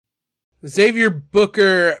Xavier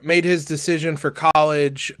Booker made his decision for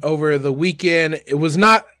college over the weekend. It was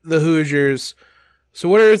not the Hoosiers. So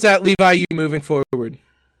where does that leave IU moving forward?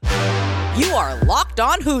 You are Locked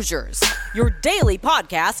On Hoosiers, your daily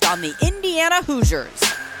podcast on the Indiana Hoosiers.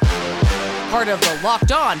 Part of the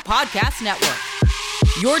Locked On Podcast Network.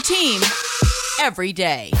 Your team every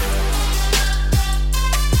day.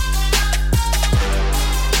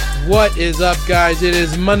 What is up, guys? It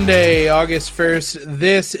is Monday, August 1st.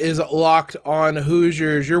 This is Locked On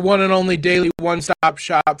Hoosiers, your one and only daily one-stop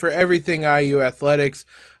shop for everything IU athletics.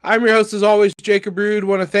 I'm your host, as always, Jacob Rude.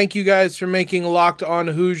 Want to thank you guys for making Locked On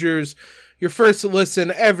Hoosiers your first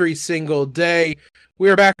listen every single day.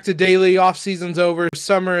 We are back to daily. Off-season's over.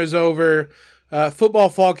 Summer is over. Football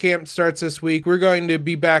fall camp starts this week. We're going to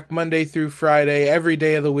be back Monday through Friday, every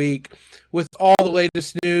day of the week, with all the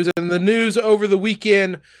latest news. And the news over the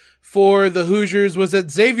weekend for the Hoosiers was that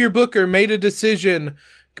Xavier Booker made a decision,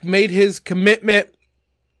 made his commitment.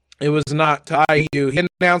 It was not to IU. He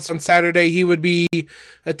announced on Saturday he would be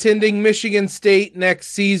attending Michigan State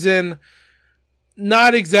next season.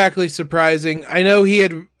 Not exactly surprising. I know he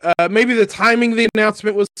had, maybe the timing of the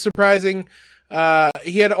announcement was surprising.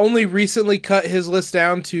 He had only recently cut his list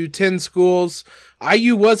down to 10 schools.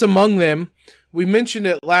 IU was among them. We mentioned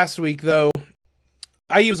it last week, though.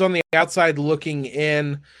 IU was on the outside looking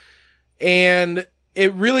in. And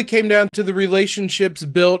it really came down to the relationships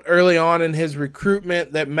built early on in his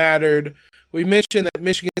recruitment that mattered. We mentioned that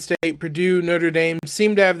Michigan State, Purdue, Notre Dame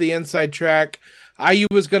seemed to have the inside track. IU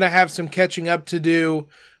was going to have some catching up to do.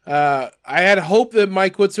 I had hope that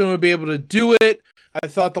Mike Woodson would be able to do it. I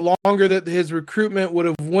thought the longer that his recruitment would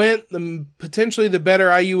have went, potentially the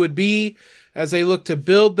better IU would be as they look to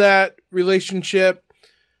build that relationship.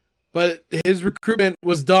 But his recruitment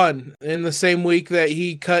was done in the same week that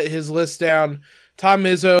he cut his list down. Tom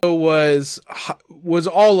Izzo was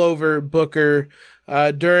all over Booker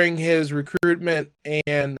during his recruitment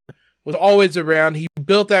and was always around. He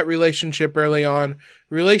built that relationship early on.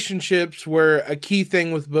 Relationships were a key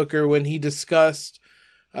thing with Booker when he discussed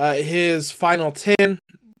his final 10.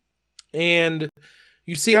 And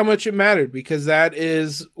you see how much it mattered, because that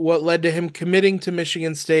is what led to him committing to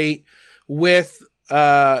Michigan State with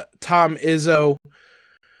Tom Izzo.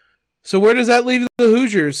 So where does that leave the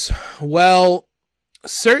Hoosiers? Well,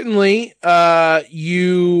 certainly this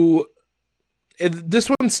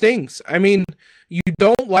one stings. I mean, you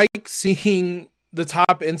don't like seeing the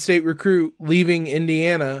top in-state recruit leaving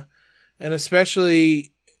Indiana, and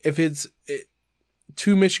especially if it's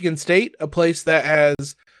to Michigan State, a place that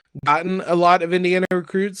has gotten a lot of Indiana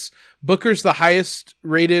recruits. Booker's the highest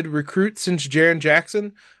rated recruit since Jaren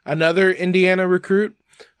Jackson, another Indiana recruit.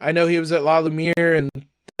 I know he was at La Lumiere, and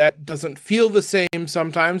that doesn't feel the same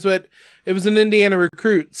sometimes, but it was an Indiana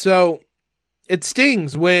recruit. So it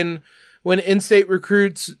stings when in-state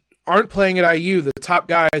recruits aren't playing at IU, the top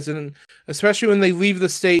guys, and especially when they leave the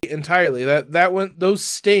state entirely. Those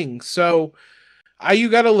sting. So IU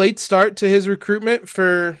got a late start to his recruitment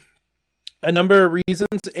for a number of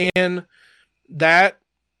reasons, and that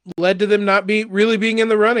led to them not really being in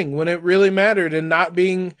the running when it really mattered, and not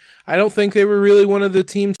being, I don't think they were really one of the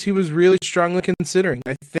teams he was really strongly considering.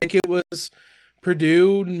 I think it was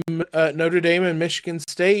Purdue, Notre Dame, and Michigan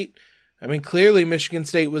State. I mean, clearly Michigan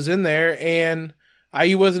State was in there, and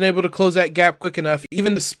IU wasn't able to close that gap quick enough,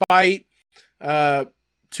 even despite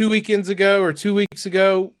 2 weeks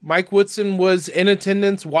ago, Mike Woodson was in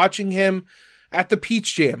attendance watching him at the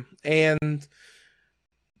Peach Jam, and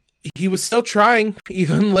he was still trying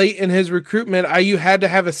even late in his recruitment. IU had to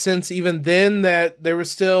have a sense even then that there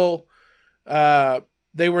was still,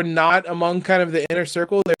 they were not among kind of the inner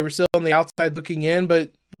circle. They were still on the outside looking in,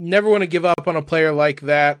 but never want to give up on a player like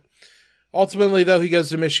that. Ultimately, though, he goes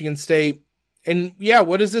to Michigan State. And yeah,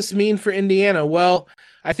 what does this mean for Indiana? Well,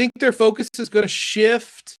 I think their focus is going to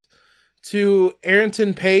shift to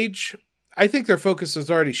Arrington Page. I think their focus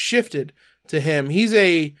has already shifted to him. He's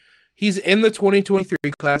in the 2023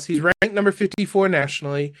 class. He's ranked number 54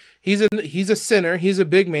 nationally. He's a center. He's a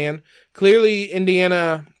big man. Clearly,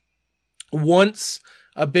 Indiana wants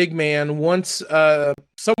a big man, wants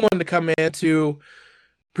someone to come in to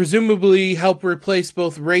presumably help replace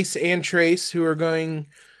both Race and Trace, who are going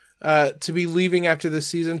to be leaving after this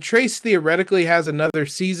season. Trace theoretically has another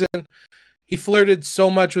season. He flirted so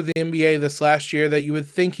much with the NBA this last year that you would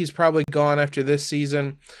think he's probably gone after this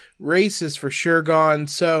season. Race is for sure gone.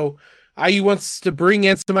 So IU wants to bring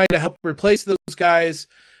in somebody to help replace those guys.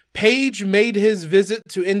 Page made his visit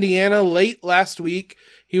to Indiana late last week.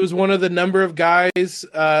 He was one of the number of guys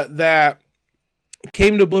that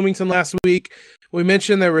came to Bloomington last week. We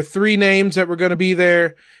mentioned there were 3 names that were going to be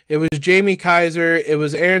there. It was Jamie Kaiser, it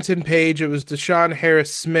was Arrington Page, it was Deshaun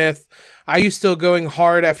Harris-Smith. IU still going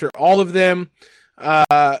hard after all of them.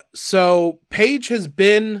 So Page has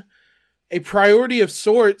been a priority of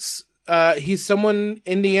sorts. He's someone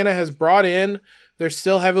Indiana has brought in. They're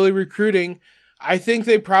still heavily recruiting. I think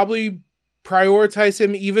they probably prioritize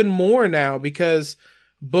him even more now because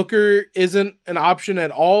Booker isn't an option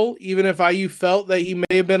at all. Even if IU felt that he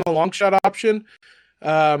may have been a long shot option,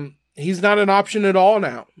 he's not an option at all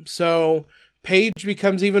now. So Page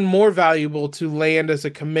becomes even more valuable to land as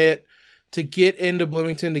a commit, to get into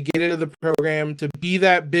Bloomington, to get into the program, to be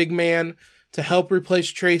that big man, to help replace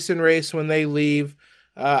Trace and Race when they leave.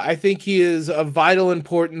 I think he is of vital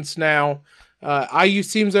importance now. IU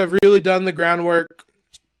seems to have really done the groundwork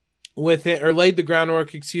with it, or laid the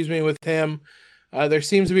groundwork, with him. There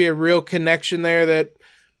seems to be a real connection there that,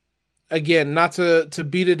 again, not to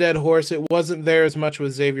beat a dead horse, it wasn't there as much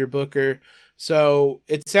with Xavier Booker. So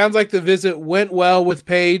it sounds like the visit went well with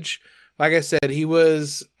Page. Like I said, he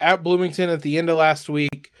was at Bloomington at the end of last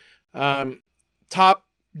week,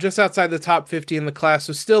 just outside the top 50 in the class.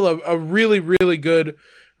 So still a really, really good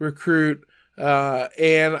recruit.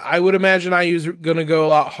 And I would imagine IU's going to go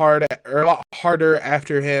a lot harder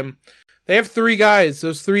after him. They have 3 guys.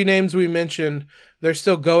 Those 3 names we mentioned, they're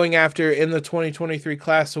still going after in the 2023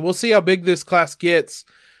 class. So we'll see how big this class gets.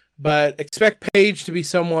 But expect Page to be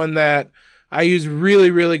someone that IU's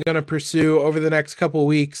really, really going to pursue over the next couple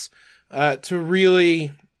weeks to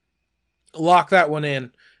really lock that one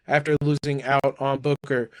in after losing out on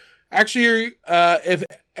Booker. Actually, if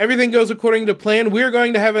everything goes according to plan, we're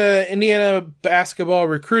going to have an Indiana basketball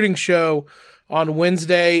recruiting show on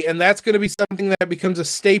Wednesday, and that's going to be something that becomes a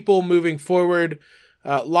staple moving forward.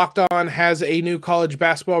 Locked On has a new college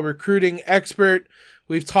basketball recruiting expert.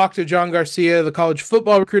 We've talked to John Garcia, the college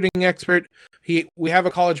football recruiting expert. We have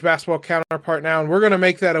a college basketball counterpart now, and we're going to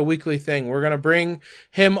make that a weekly thing. We're going to bring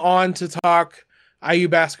him on to talk IU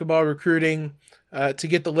basketball recruiting, to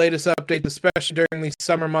get the latest updates, especially during these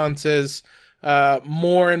summer months as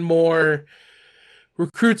more and more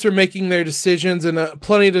recruits are making their decisions, and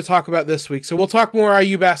plenty to talk about this week. So we'll talk more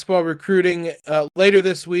IU basketball recruiting later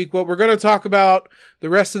this week. What we're going to talk about the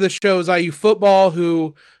rest of the show is IU football,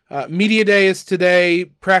 who media day is today.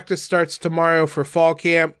 Practice starts tomorrow for fall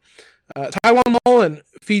camp. Tywan Mullen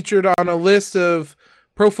featured on a list of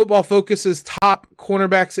Pro Football Focus's top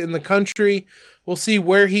cornerbacks in the country. We'll see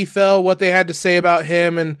where he fell, what they had to say about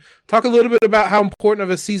him, and talk a little bit about how important of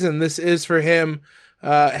a season this is for him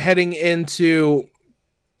heading into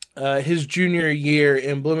his junior year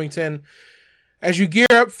in Bloomington. As you gear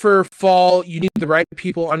up for fall, you need the right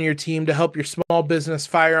people on your team to help your small business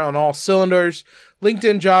fire on all cylinders.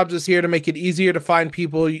 LinkedIn Jobs is here to make it easier to find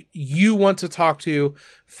people you want to talk to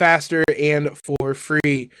faster and for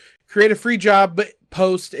free. Create a free job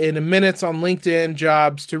post in minutes on LinkedIn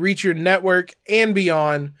Jobs to reach your network and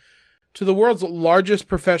beyond to the world's largest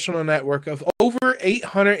professional network of over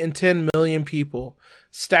 810 million people.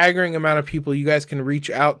 Staggering amount of people you guys can reach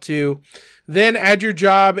out to. Then add your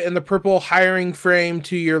job in the purple hiring frame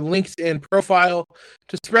to your LinkedIn profile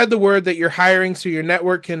to spread the word that you're hiring so your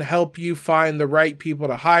network can help you find the right people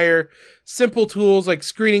to hire. Simple tools like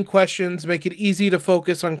screening questions make it easy to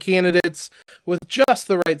focus on candidates with just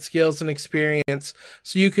the right skills and experience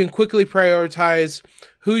so you can quickly prioritize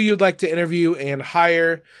who you'd like to interview and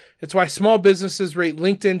hire. It's why small businesses rate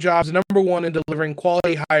LinkedIn Jobs number 1 in delivering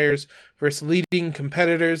quality hires versus leading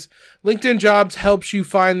competitors. LinkedIn Jobs helps you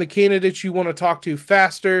find the candidates you want to talk to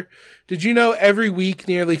faster. Did you know every week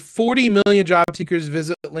nearly 40 million job seekers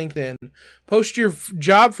visit LinkedIn? Post your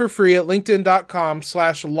job for free at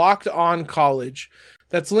linkedin.com/lockedoncollege.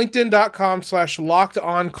 That's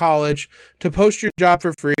linkedin.com/lockedoncollege to post your job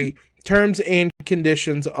for free. Terms and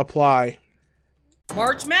conditions apply.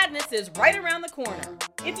 March Madness is right around the corner.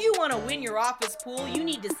 If you want to win your office pool, you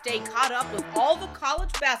need to stay caught up with all the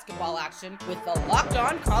college basketball action with the Locked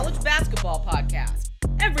On College Basketball Podcast.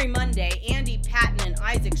 Every Monday, Andy Patton and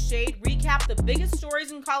Isaac Shade recap the biggest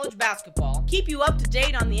stories in college basketball, keep you up to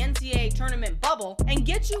date on the NCAA tournament bubble, and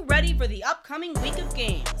get you ready for the upcoming week of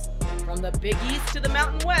games. From the Big East to the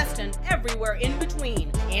Mountain West and everywhere in between,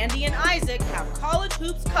 Andy and Isaac have college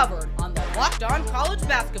hoops covered on the Locked On College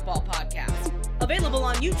Basketball Podcast. Available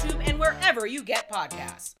on YouTube and wherever you get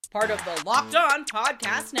podcasts. Part of the Locked On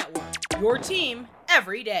Podcast Network. Your team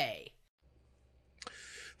every day.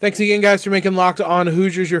 Thanks again, guys, for making Locked On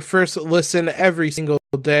Hoosiers your first listen every single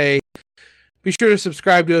day. Be sure to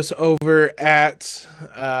subscribe to us over at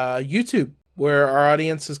YouTube, where our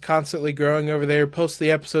audience is constantly growing over there. Post the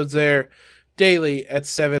episodes there daily at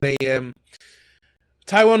 7 a.m.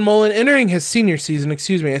 Tywone Mullen entering his senior season,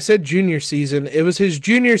 excuse me, I said junior season. It was his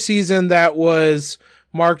junior season that was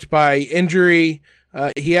marked by injury.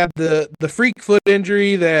 He had the freak foot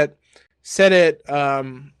injury that said at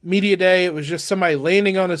media day it was just somebody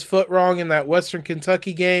landing on his foot wrong in that Western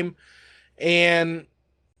Kentucky game, and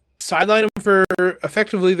sidelined him for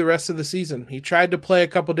effectively the rest of the season. He tried to play a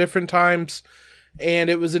couple different times, and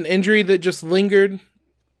it was an injury that just lingered.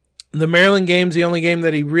 The Maryland game's the only game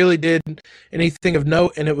that he really did anything of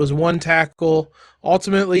note, and it was one tackle.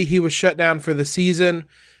 Ultimately, he was shut down for the season.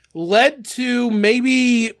 Led to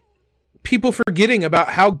maybe people forgetting about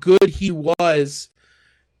how good he was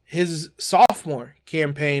his sophomore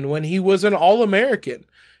campaign when he was an All-American.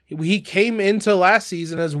 He came into last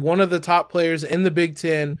season as one of the top players in the Big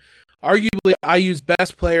Ten, arguably IU's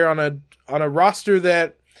best player on a roster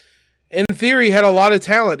that in theory had a lot of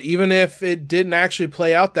talent, even if it didn't actually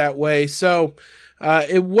play out that way. So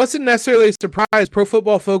it wasn't necessarily a surprise. Pro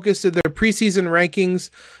Football Focus did their preseason rankings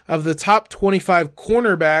of the top 25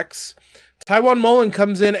 cornerbacks. Tywone Mullen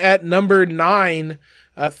comes in at number 9,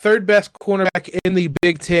 third best cornerback in the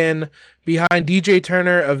Big Ten, behind DJ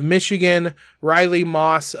Turner of Michigan, Riley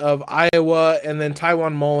Moss of Iowa, and then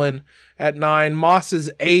Tywone Mullen at 9. Moss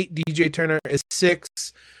is 8, DJ Turner is 6.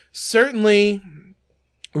 Certainly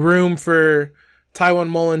room for Tywone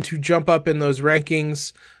Mullen to jump up in those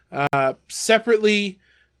rankings. Separately,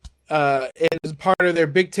 as part of their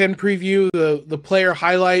Big Ten preview, the player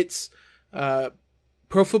highlights,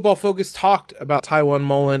 Pro Football Focus talked about Tywone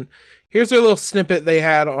Mullen. Here's a little snippet they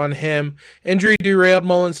had on him. Injury derailed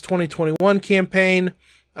Mullen's 2021 campaign,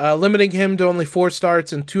 limiting him to only 4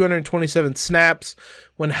 starts and 227 snaps.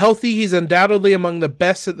 When healthy, he's undoubtedly among the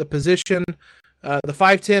best at the position. The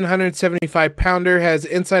 5'10", 175-pounder has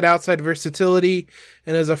inside-outside versatility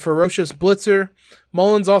and is a ferocious blitzer.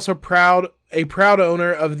 Mullen's also a proud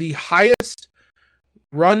owner of the highest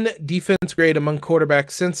run defense grade among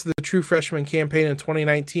quarterbacks since the true freshman campaign in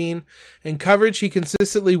 2019. In coverage, he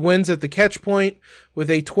consistently wins at the catch point with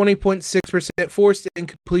a 20.6% forced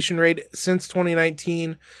incompletion rate since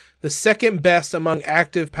 2019, the second best among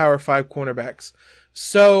active Power 5 cornerbacks.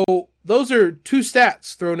 So those are 2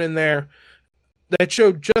 stats thrown in there that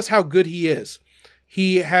show just how good he is.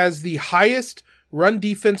 He has the highest run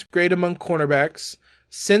defense grade among cornerbacks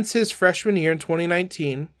since his freshman year in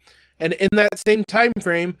 2019, and in that same time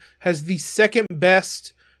frame has the second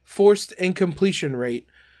best forced incompletion rate.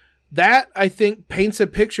 That, I think, paints a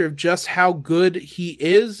picture of just how good he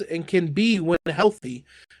is and can be when healthy.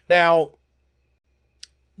 Now,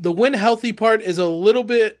 the when healthy part is a little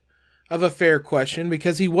bit of a fair question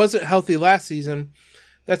because he wasn't healthy last season.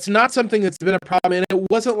 That's not something that's been a problem, and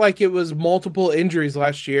it wasn't like it was multiple injuries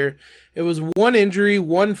last year. It was one injury,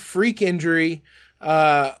 one freak injury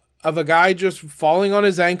of a guy just falling on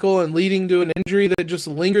his ankle and leading to an injury that just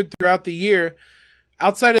lingered throughout the year.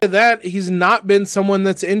 Outside of that, he's not been someone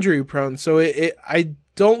that's injury prone. So I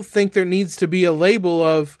don't think there needs to be a label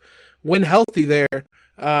of when healthy there.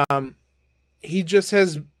 He just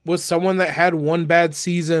was someone that had one bad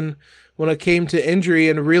season when it came to injury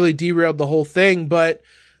and really derailed the whole thing. But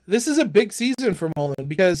this is a big season for Mullen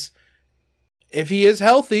because if he is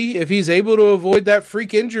healthy, if he's able to avoid that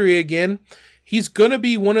freak injury again, he's going to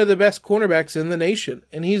be one of the best cornerbacks in the nation.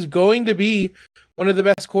 And he's going to be one of the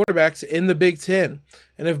best quarterbacks in the Big Ten.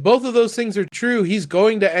 And if both of those things are true, he's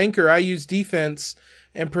going to anchor IU's defense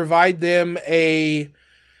and provide them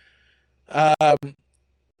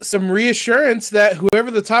some reassurance that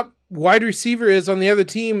whoever the top wide receiver is on the other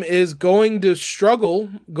team is going to struggle,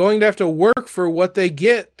 going to have to work for what they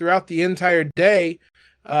get throughout the entire day,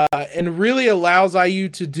 and really allows IU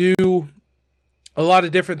to do a lot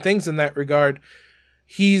of different things in that regard.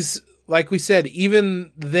 He's, like we said,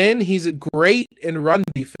 even then, he's great in run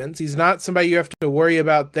defense. He's not somebody you have to worry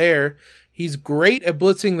about there. He's great at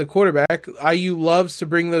blitzing the quarterback. IU loves to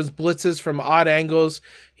bring those blitzes from odd angles.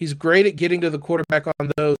 He's great at getting to the quarterback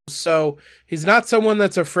on those. So he's not someone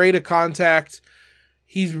that's afraid of contact.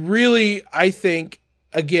 He's really, I think,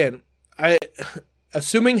 again,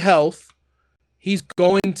 assuming health, he's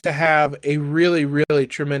going to have a really, really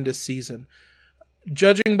tremendous season.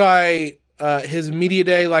 Judging by his media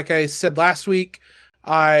day, like I said last week,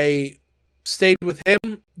 I stayed with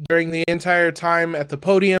him during the entire time at the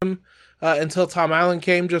podium until Tom Allen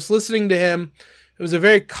came. Just listening to him, it was a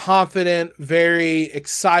very confident, very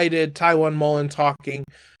excited Tywone Mullen talking.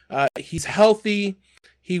 He's healthy.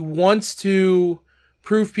 He wants to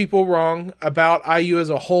prove people wrong about IU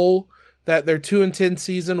as a whole, that their 2-10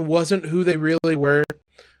 season wasn't who they really were.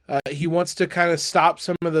 He wants to kind of stop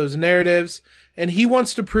some of those narratives, and he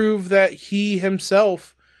wants to prove that he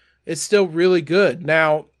himself is still really good.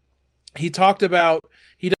 Now, he talked about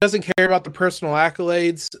He doesn't care about the personal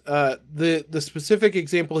accolades. The specific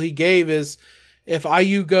example he gave is if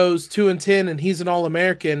IU goes 2-10 and he's an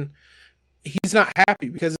All-American, he's not happy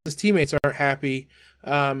because his teammates aren't happy.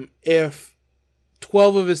 If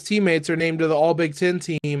 12 of his teammates are named to the All Big Ten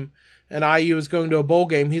team and IU is going to a bowl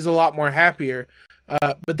game, he's a lot more happier.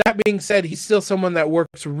 But that being said, he's still someone that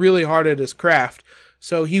works really hard at his craft.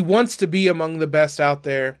 So he wants to be among the best out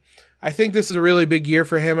there. I think this is a really big year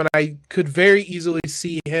for him, and I could very easily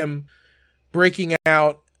see him breaking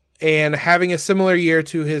out and having a similar year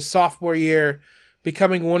to his sophomore year,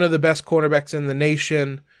 becoming one of the best cornerbacks in the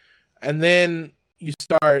nation. And then you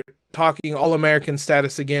start talking All-American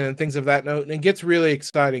status again and things of that note, and it gets really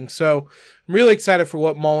exciting. So I'm really excited for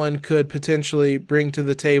what Mullen could potentially bring to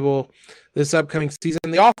the table this upcoming season.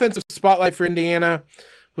 The offensive spotlight for Indiana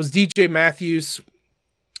was DJ Matthews.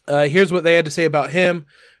 Here's what they had to say about him.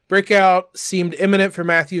 Breakout seemed imminent for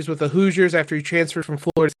Matthews with the Hoosiers after he transferred from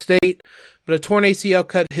Florida State, but a torn ACL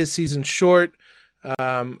cut his season short.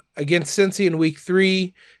 Against Cincy in week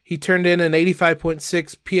 3, he turned in an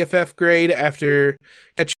 85.6 PFF grade after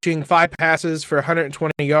catching 5 passes for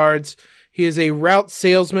 120 yards. He is a route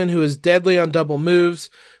salesman who is deadly on double moves.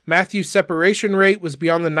 Matthews' separation rate was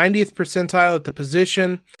beyond the 90th percentile at the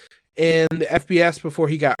position in the FBS before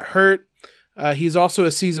he got hurt. He's also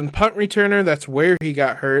a seasoned punt returner. That's where he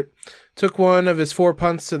got hurt. Took one of his 4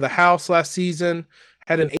 punts to the house last season.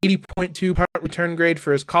 Had an 80.2 punt return grade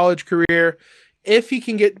for his college career. If he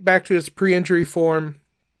can get back to his pre-injury form,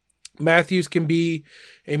 Matthews can be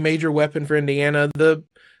a major weapon for Indiana. The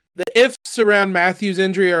ifs around Matthews'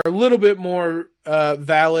 injury are a little bit more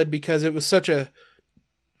valid because it was such a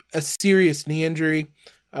serious knee injury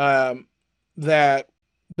that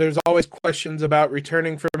there's always questions about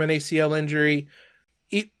returning from an ACL injury.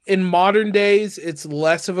 In modern days, it's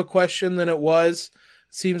less of a question than it was.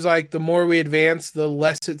 Seems like the more we advance, the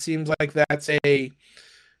less it seems like that's a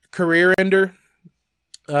career ender.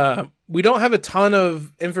 We don't have a ton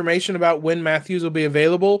of information about when Matthews will be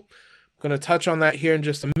available. I'm going to touch on that here in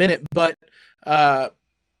just a minute. But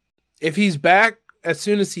if he's back, as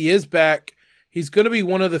soon as he is back, he's going to be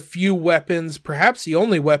one of the few weapons, perhaps the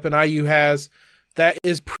only weapon IU has, that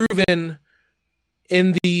is proven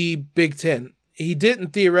in the Big Ten. He didn't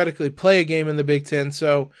theoretically play a game in the Big Ten,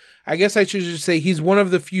 so I guess I should just say he's one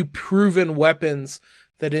of the few proven weapons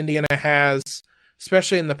that Indiana has,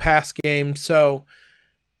 especially in the pass game. So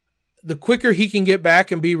the quicker he can get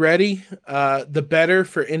back and be ready, the better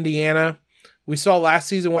for Indiana. We saw last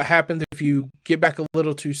season what happened if you get back a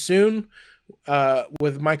little too soon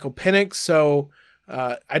with Michael Penix, so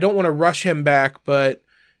I don't want to rush him back, but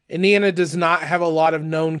Indiana does not have a lot of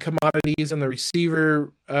known commodities in the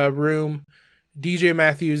receiver room. DJ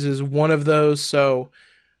Matthews is one of those, so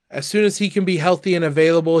as soon as he can be healthy and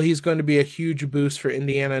available, he's going to be a huge boost for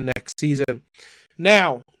Indiana next season.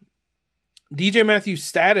 Now, DJ Matthews'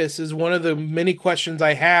 status is one of the many questions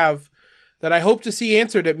I have that I hope to see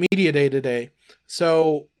answered at Media Day today.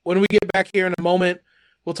 So when we get back here in a moment,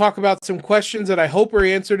 we'll talk about some questions that I hope are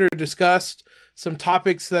answered or discussed, some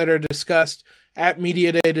topics that are discussed at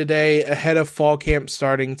Media Day today ahead of fall camp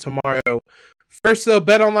starting tomorrow. First, though,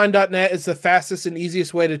 betonline.net is the fastest and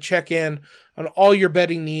easiest way to check in on all your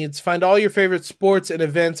betting needs. Find all your favorite sports and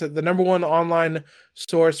events at the #1 online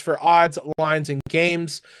source for odds, lines, and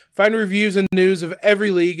games. Find reviews and news of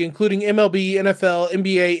every league, including MLB, NFL,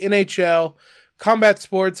 NBA, NHL, combat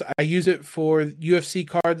sports. I use it for UFC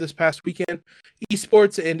card this past weekend,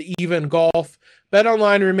 esports, and even golf.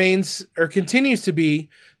 BetOnline continues to be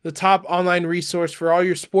the top online resource for all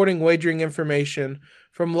your sporting wagering information,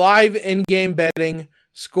 from live in-game betting,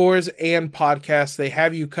 scores, and podcasts. They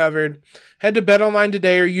have you covered. Head to BetOnline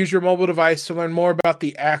today or use your mobile device to learn more about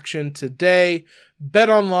the action today.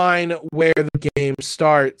 BetOnline, where the game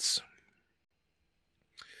starts.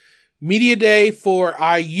 Media Day for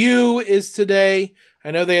IU is today.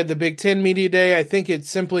 I know they had the Big Ten Media Day. I think it's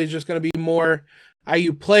simply just going to be more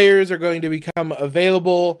IU players are going to become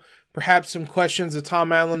available. Perhaps some questions of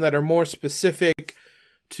Tom Allen that are more specific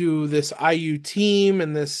to this IU team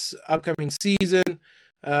and this upcoming season.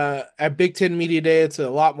 At Big Ten Media Day, it's a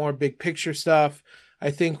lot more big picture stuff.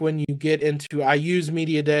 I think when you get into IU's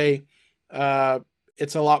Media Day,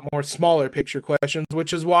 it's a lot more smaller picture questions,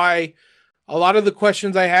 which is why a lot of the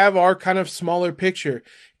questions I have are kind of smaller picture.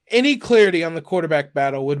 Any clarity on the quarterback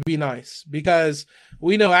battle would be nice because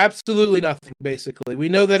we know absolutely nothing, basically. We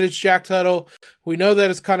know that it's Jack Tuttle. We know that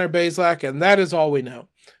it's Connor Bazelak, and that is all we know.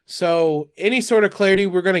 So any sort of clarity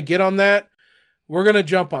we're going to get on that, we're going to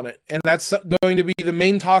jump on it. And that's going to be the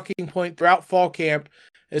main talking point throughout fall camp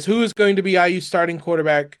is who is going to be IU starting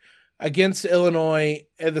quarterback against Illinois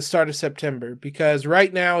at the start of September, because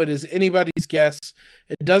right now it is anybody's guess.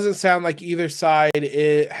 It doesn't sound like either side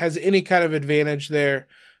has any kind of advantage there.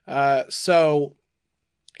 So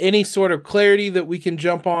any sort of clarity that we can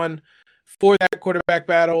jump on for that quarterback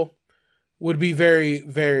battle would be very,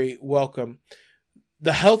 very welcome.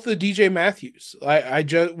 The health of DJ Matthews,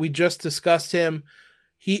 we just discussed him.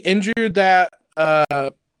 He injured that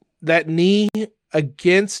knee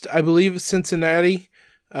against, I believe, Cincinnati,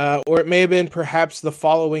 or it may have been perhaps the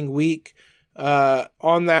following week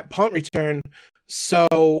on that punt return.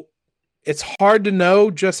 So it's hard to know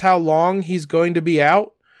just how long he's going to be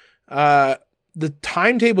out. The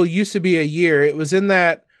timetable used to be a year. It was in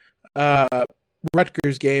that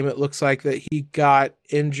Rutgers game, it looks like, that he got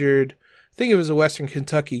injured. I think it was a Western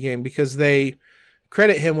Kentucky game, because they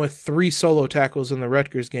credit him with 3 solo tackles in the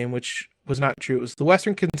Rutgers game, which was not true. It was the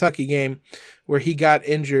Western Kentucky game where he got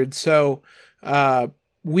injured. So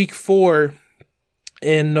week 4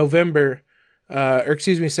 in November,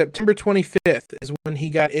 September 25th is when he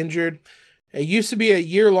got injured. It used to be a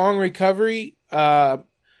year-long recovery.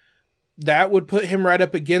 That would put him right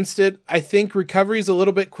up against it. I think recovery is a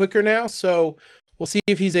little bit quicker now, so we'll see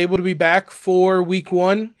if he's able to be back for week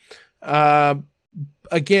 1.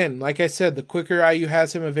 Again, like I said, the quicker IU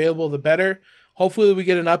has him available, the better. Hopefully we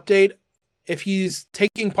get an update. If he's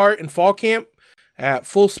taking part in fall camp at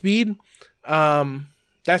full speed,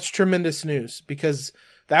 that's tremendous news, because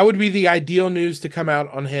that would be the ideal news to come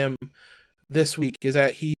out on him this week, is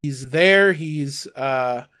that he's there, he's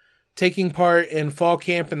taking part in fall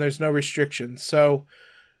camp, and there's no restrictions. So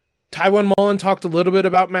Tywone Mullen talked a little bit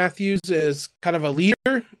about Matthews as kind of a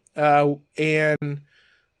leader, and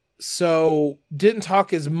so didn't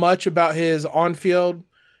talk as much about his on-field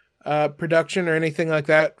production or anything like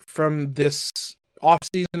that from this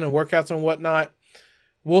offseason and workouts and whatnot.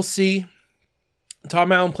 We'll see.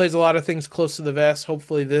 Tom Allen plays a lot of things close to the vest.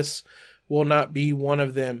 Hopefully this will not be one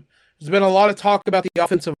of them. There's been a lot of talk about the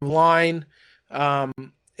offensive line.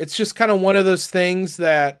 It's just kind of one of those things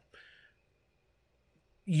that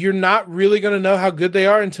you're not really going to know how good they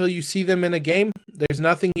are until you see them in a game. There's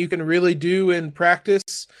nothing you can really do in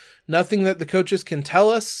practice, nothing that the coaches can tell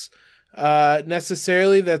us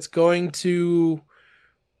necessarily that's going to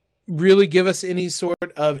really give us any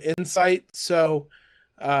sort of insight. So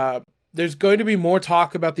there's going to be more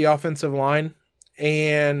talk about the offensive line,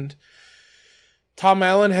 and Tom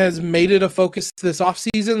Allen has made it a focus this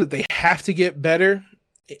offseason that they have to get better.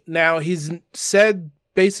 Now, he's said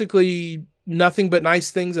basically nothing but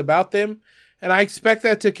nice things about them, and I expect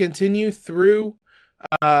that to continue through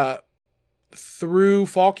fall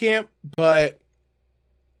camp, but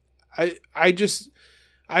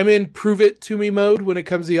I'm in prove it to me mode when it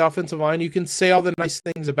comes to the offensive line. You can say all the nice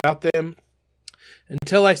things about them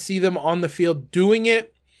until I see them on the field doing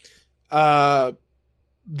it,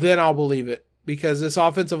 then I'll believe it, because this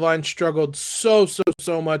offensive line struggled so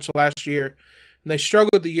much last year. And they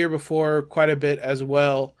struggled the year before quite a bit as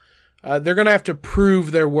well. They're going to have to prove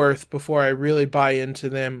their worth before I really buy into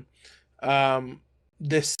them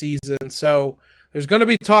this season. So there's going to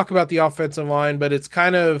be talk about the offensive line, but it's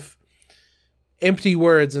kind of empty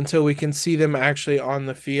words until we can see them actually on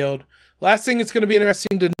the field. Last thing it's going to be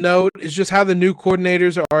interesting to note is just how the new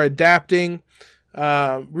coordinators are adapting.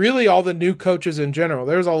 Really all the new coaches in general.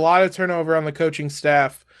 There's a lot of turnover on the coaching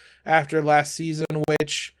staff after last season,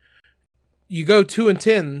 which you go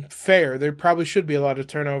 2-10, fair. There probably should be a lot of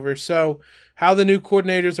turnover. So how the new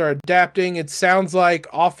coordinators are adapting, it sounds like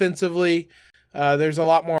offensively there's a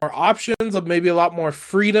lot more options, maybe a lot more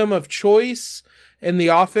freedom of choice in the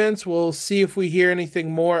offense. We'll see if we hear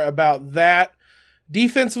anything more about that.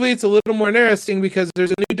 Defensively, it's a little more interesting because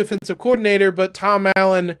there's a new defensive coordinator, but Tom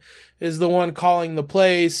Allen is the one calling the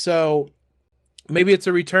plays. So maybe it's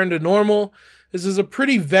a return to normal. This is a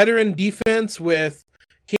pretty veteran defense with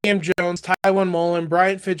Cam Jones, Tywone Mullen,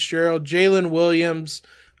 Bryant Fitzgerald, Jalen Williams,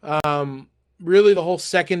 really the whole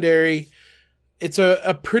secondary. It's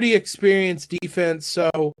a pretty experienced defense, so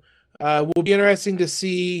will be interesting to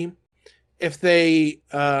see if they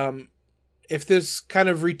if this kind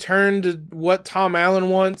of return to what Tom Allen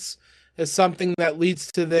wants is something that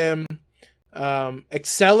leads to them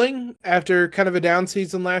excelling after kind of a down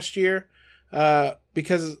season last year,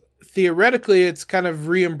 because theoretically it's kind of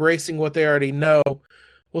re-embracing what they already know.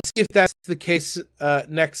 We'll see if that's the case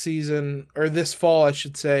next season, or this fall, I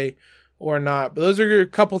should say, or not. But those are a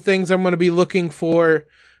couple things I'm going to be looking for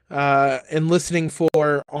and listening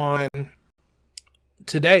for on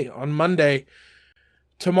today, on Monday.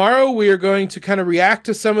 Tomorrow, we are going to kind of react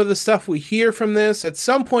to some of the stuff we hear from this. At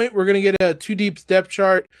some point, we're going to get a Too Deep depth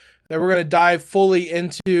chart that we're going to dive fully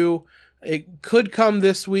into It could come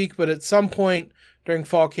this week, but at some point during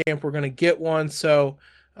fall camp, we're going to get one. So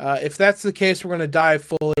if that's the case, we're going to dive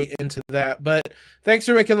fully into that. But thanks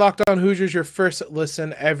for making Locked On Hoosiers your first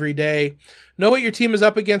listen every day. Know what your team is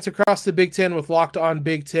up against across the Big Ten with Locked On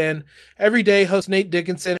Big Ten. Every day, host Nate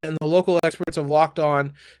Dickinson and the local experts of Locked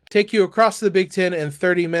On take you across the Big Ten in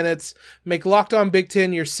 30 minutes. Make Locked On Big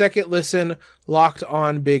Ten your second listen, Locked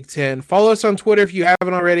On Big Ten. Follow us on Twitter if you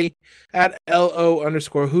haven't already at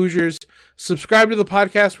LO_Hoosiers. Subscribe to the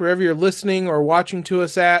podcast wherever you're listening or watching to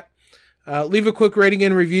us at. Leave a quick rating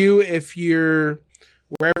and review if you're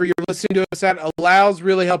wherever you're listening to us at. Allows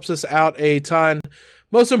really helps us out a ton.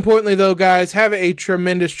 Most importantly, though, guys, have a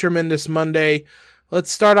tremendous Monday.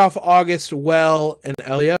 Let's start off August well, and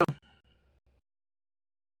Elio.